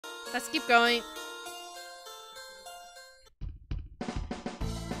Let's keep going.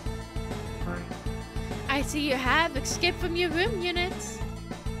 I see you have escaped from your room units.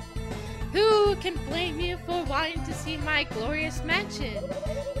 Who can blame you for wanting to see my glorious mansion?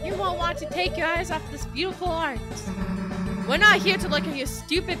 You won't want to take your eyes off this beautiful art. We're not here to look at your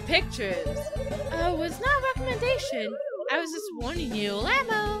stupid pictures. It was not a recommendation. I was just warning you,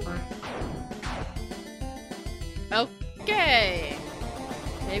 Lamo. Okay.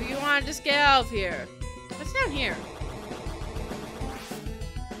 Maybe you want to just get out of here. What's down here?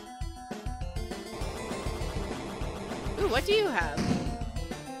 Ooh, what do you have?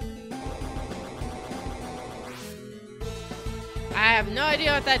 I have no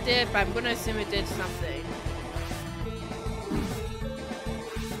idea what that did, but I'm gonna assume it did something.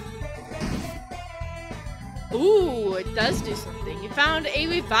 Ooh, it does do something. You found a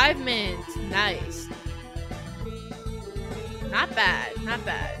revivement. Nice. Not bad, not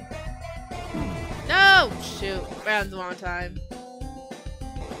bad. No! Shoot, around the wrong time.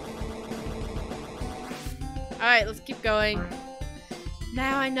 Alright, let's keep going.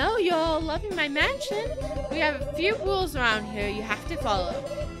 Now I know you're all loving my mansion. We have a few rules around here you have to follow.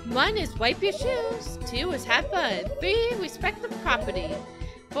 1 is wipe your shoes. 2 is have fun. 3, respect the property.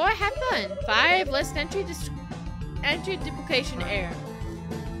 4, have fun. 5, list entry duplication error.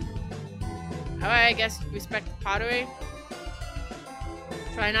 Alright, I guess respect the pottery.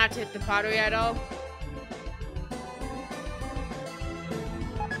 Try not to hit the pottery at all.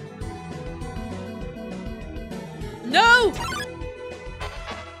 No!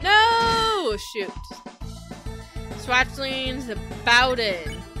 No! Shoot. Swatchling's about it.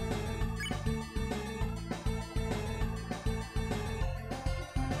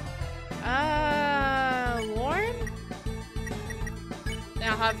 Warren? Then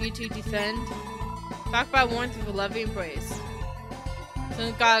I'll have you two defend. Talk about warmth with a loving embrace. So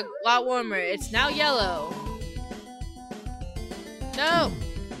it got a lot warmer. It's now yellow. No!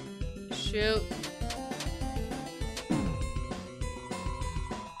 Shoot.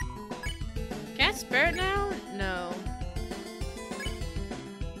 Can't spare it now? No.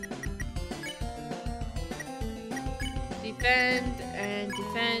 Defend and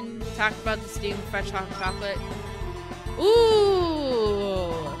defend. Talk about the steam fresh hot chocolate.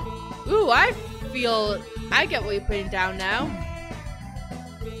 Ooh! Ooh, I get what you're putting down now.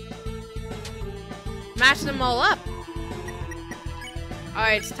 Mash them all up.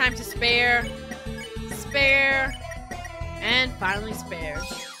 Alright, it's time to spare. Spare. And finally spare.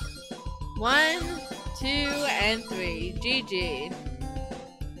 1, 2, and 3. GG.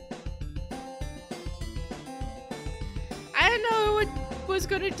 I didn't know it was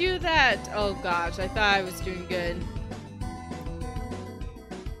gonna do that. Oh gosh, I thought I was doing good.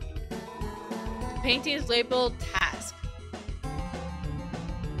 The painting is labeled task.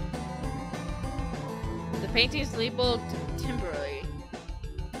 The painting is labeled temporary.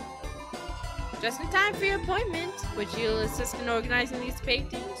 Just in time for your appointment. Would you assist in organizing these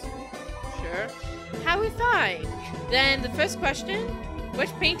paintings? Sure. How we find? Then the first question,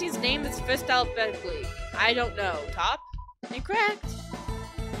 which painting's name is first alphabetically? I don't know. Top? Incorrect.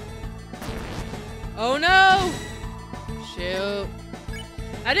 Oh no! Shoot.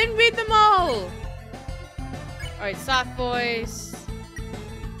 I didn't read them all! Alright, soft voice.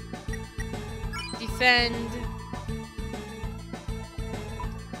 Defend.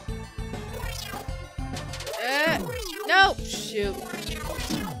 No! Shoot.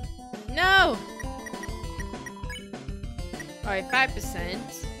 No! Alright,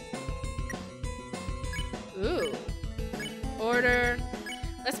 5%. Ooh. Order.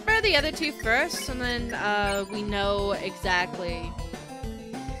 Let's spare the other two first, and then we know exactly.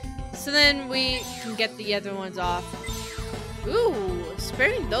 So then we can get the other ones off. Ooh,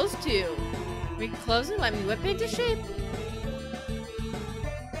 sparing those two. Reclose and let me whip it into shape.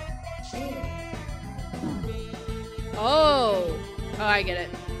 Oh. Oh, I get it.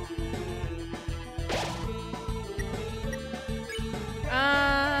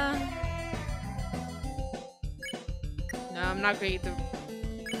 No, I'm not gonna eat the...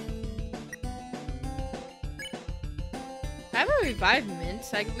 I have a revive mint.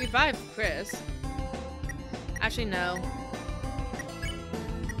 I can revive Chris. Actually, no.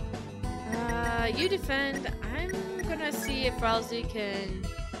 You defend. I'm gonna see if Ralsei can...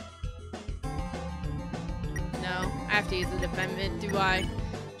 No, I have to use the defend mint, do I?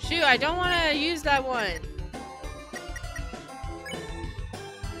 Shoot, I don't want to use that one.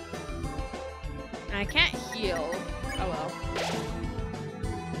 I can't heal. Oh well.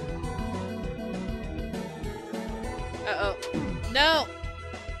 Uh-oh. No!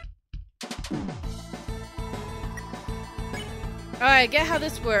 Alright, get how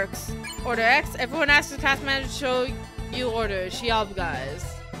this works. Order X. Everyone asks the task manager to show you orders. She obliges.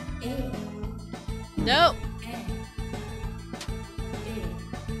 Nope.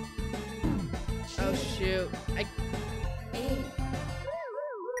 Oh shoot.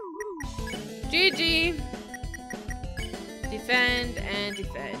 GG. Defend and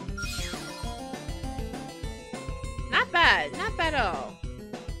defend. Not bad. Not bad at all.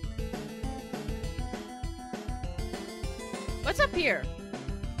 What's up here?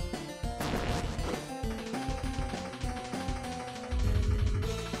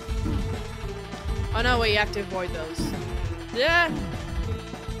 Oh no, wait, you have to avoid those. Yeah.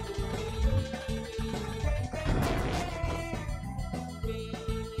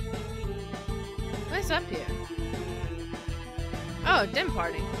 What's up here? Oh, dinner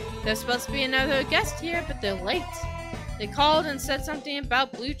party. There's supposed to be another guest here, but they're late. They called and said something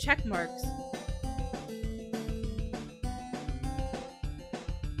about blue check marks.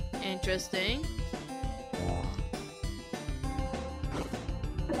 Interesting.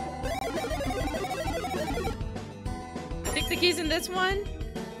 I think the key's in this one.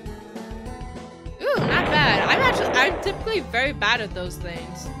 Ooh, not bad. I'm typically very bad at those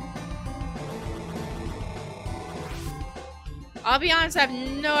things. I'll be honest, I have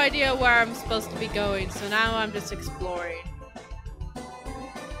no idea where I'm supposed to be going, so now I'm just exploring.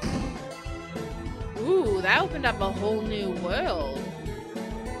 Ooh, that opened up a whole new world.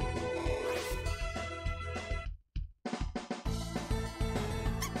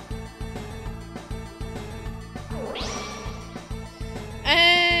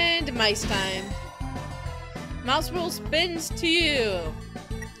 And mice time. Mouse wheel spins to you.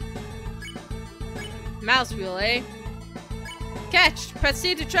 Mouse wheel, eh? Catch! Press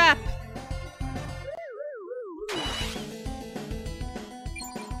C to trap!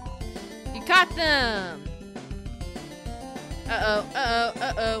 You caught them! Uh-oh, uh-oh,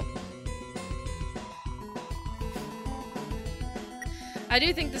 uh-oh. I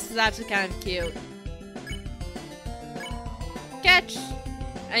do think this is actually kind of cute. Catch!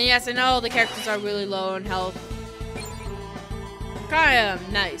 And yes, I know the characters are really low on health. Caught him!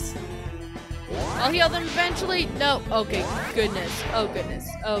 Nice. I'll heal them eventually. No. Okay. Goodness. Oh goodness.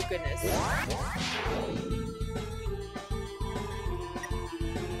 Oh goodness.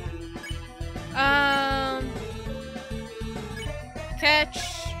 Catch.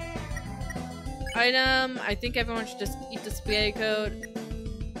 Item. I think everyone should just eat the spaghetti code.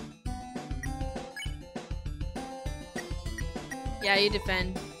 Yeah, you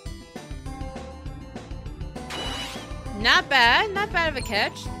defend. Not bad. Not bad of a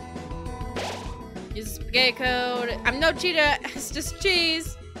catch. Use the spaghetti code. I'm no cheater. It's just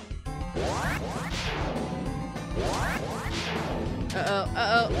cheese. Uh-oh.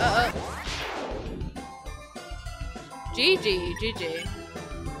 Uh-oh. Uh-oh. GG. GG.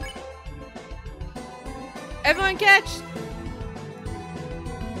 Everyone catch.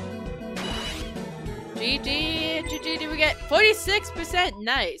 GG. GG. Do we get 46%?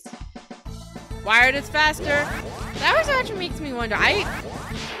 Nice. Wired is faster. That was actually makes me wonder.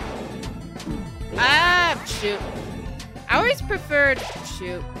 Shoot. I always preferred,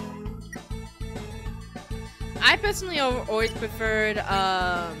 shoot. I personally always preferred,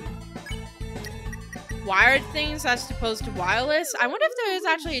 wired things as opposed to wireless. I wonder if there is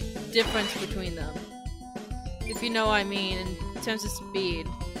actually a difference between them. If you know what I mean, in terms of speed.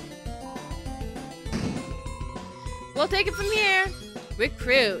 We'll take it from here.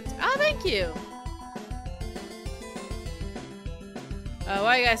 Recruit. Oh, thank you.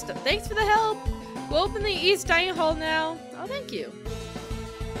 What you guys do? Thanks for the help. We'll open the East Dining Hall now. Oh, thank you.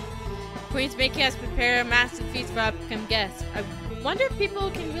 Queen's making us prepare a massive feast for upcoming guests. I wonder if people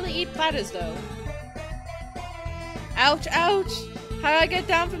can really eat platters, though. Ouch, ouch! How do I get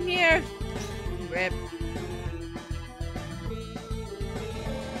down from here? Rip.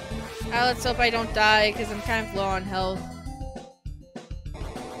 Let's hope I don't die, because I'm kind of low on health.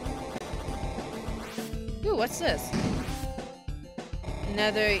 Ooh, what's this?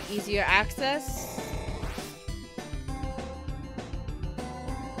 Another easier access.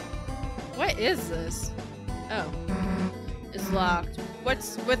 What is this? Oh. It's locked.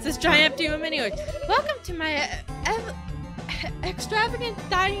 What's this giant empty room anyways? Welcome to my extravagant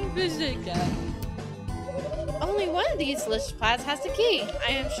dining bazooka. Only one of these delicious plats has the key.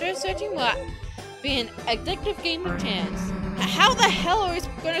 I am sure searching will be an addictive game of chance. How the hell are we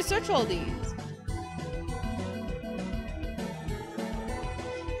going to search all these?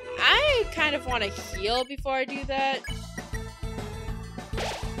 I kind of want to heal before I do that.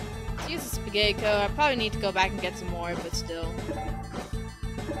 Let's use the spaghetti code. I probably need to go back and get some more, but still.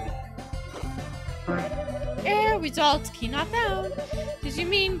 Error results key not found. Did you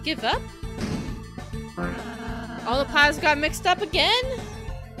mean give up? All the piles got mixed up again?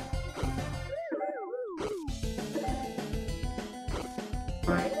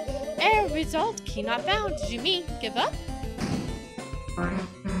 Error result key not found. Did you mean give up?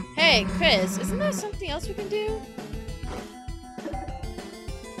 Hey, Chris, isn't there something else we can do?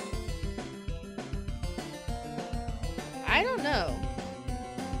 I don't know.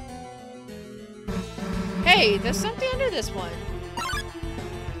 Hey, there's something under this one.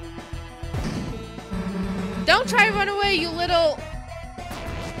 Don't try to run away, you little...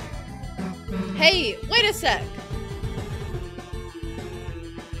 Hey, wait a sec.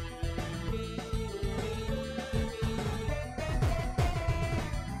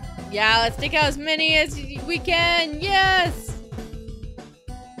 Yeah, let's take out as many as we can. Yes!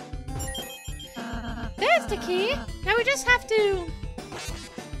 There's the key. Now we just have to...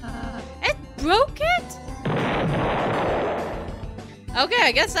 It broke it? Okay,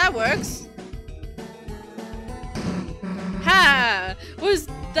 I guess that works. Ha! Was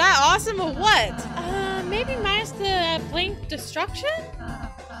that awesome or what? Maybe minus the blink destruction?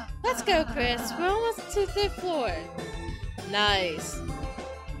 Let's go, Chris. We're almost to the floor. Nice.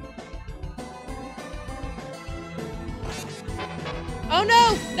 Oh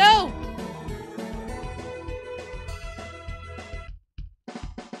no! No!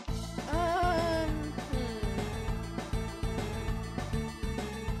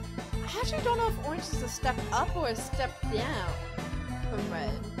 I actually don't know if orange is a step up or a step down from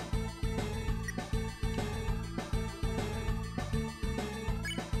red.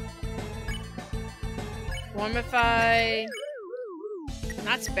 Warmify.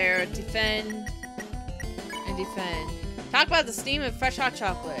 Not spare. Defend. And defend. Talk about the steam of fresh hot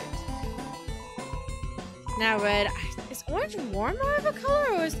chocolate. Now red. Is orange warmer of a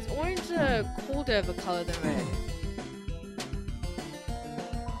color or is orange colder of a color than red?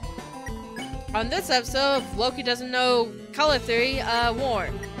 On this episode, if Loki doesn't know color theory,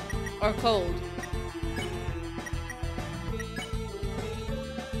 warm or cold.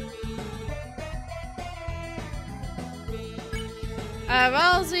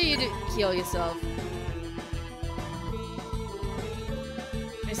 Rousey, you heal yourself.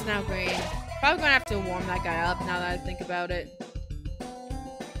 It's now green. Probably gonna have to warm that guy up now that I think about it.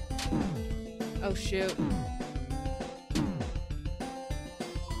 Oh shoot.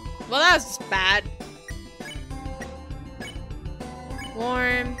 Well, that was just bad.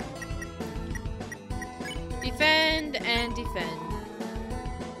 Warm. Defend and defend.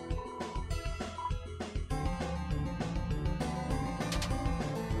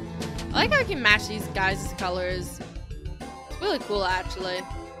 I like how I can match these guys' colors. It's really cool, actually.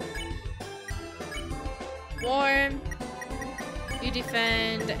 Warm. You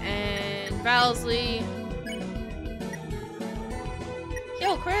defend and Valsley.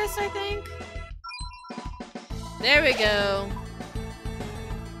 Kill Chris, I think. There we go.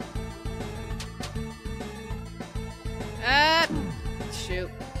 Shoot.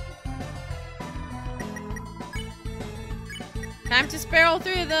 Time to spare all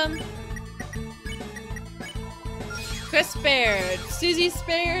three of them. Chris spared, Susie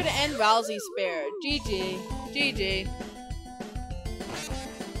spared, and Rousey spared. GG. GG.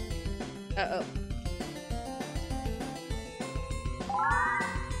 Uh-oh.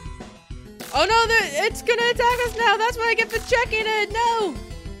 Oh no, it's gonna attack us now! That's what I get for checking it! No!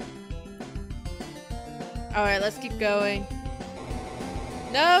 Alright, let's keep going.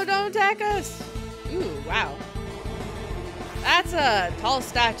 No, don't attack us! Ooh, wow. That's a tall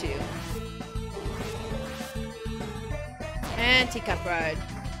statue. And teacup ride.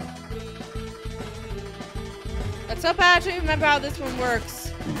 Let's hope I actually remember how this one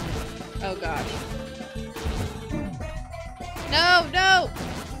works. Oh gosh. No, no!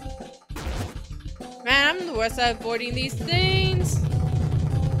 Man, I'm the worst at avoiding these things.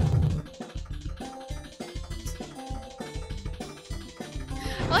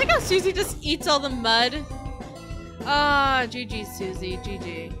 I like how Susie just eats all the mud. Ah, GG Susie,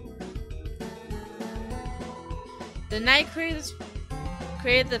 GG. The knight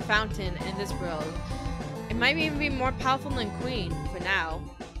created the fountain in this world. It might even be more powerful than Queen, for now.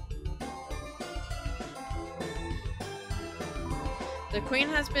 The Queen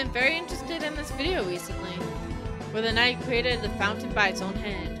has been very interested in this video recently, where the knight created the fountain by its own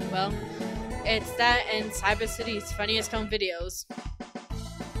hand. Well, it's that and Cyber City's funniest home videos.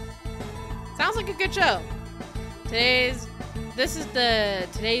 Sounds like a good show. Today's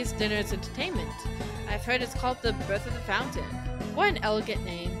dinner's entertainment. I've heard it's called The Birth of the Fountain. What an elegant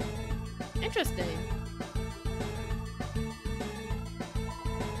name. Interesting.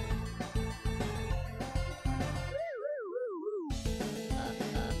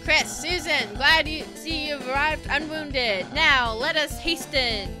 Chris, Susan, glad to see you've arrived unwounded. Now, let us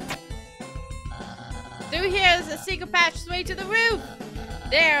hasten. Through here is a secret passageway to the roof.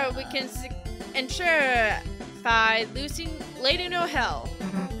 There we can ensure losing Lady No Hell.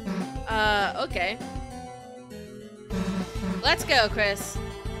 Okay. Let's go, Chris.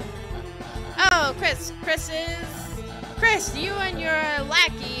 Oh, Chris, you and your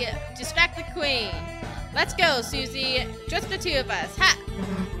lackey distract the queen. Let's go, Susie. Just the two of us. Ha!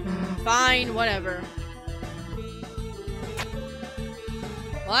 Fine, whatever.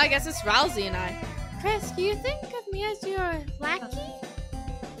 Well, I guess it's Rousey and I. Chris, do you think of me as your lackey?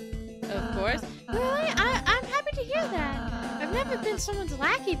 Of course. Really? I'm happy to hear that. I've never been someone's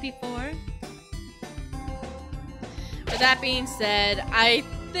lackey before. With that being said, I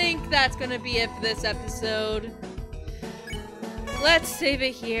think that's going to be it for this episode. Let's save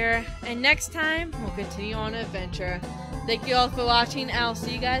it here, and next time, we'll continue on an adventure. Thank you all for watching, and I'll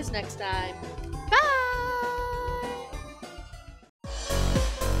see you guys next time. Bye!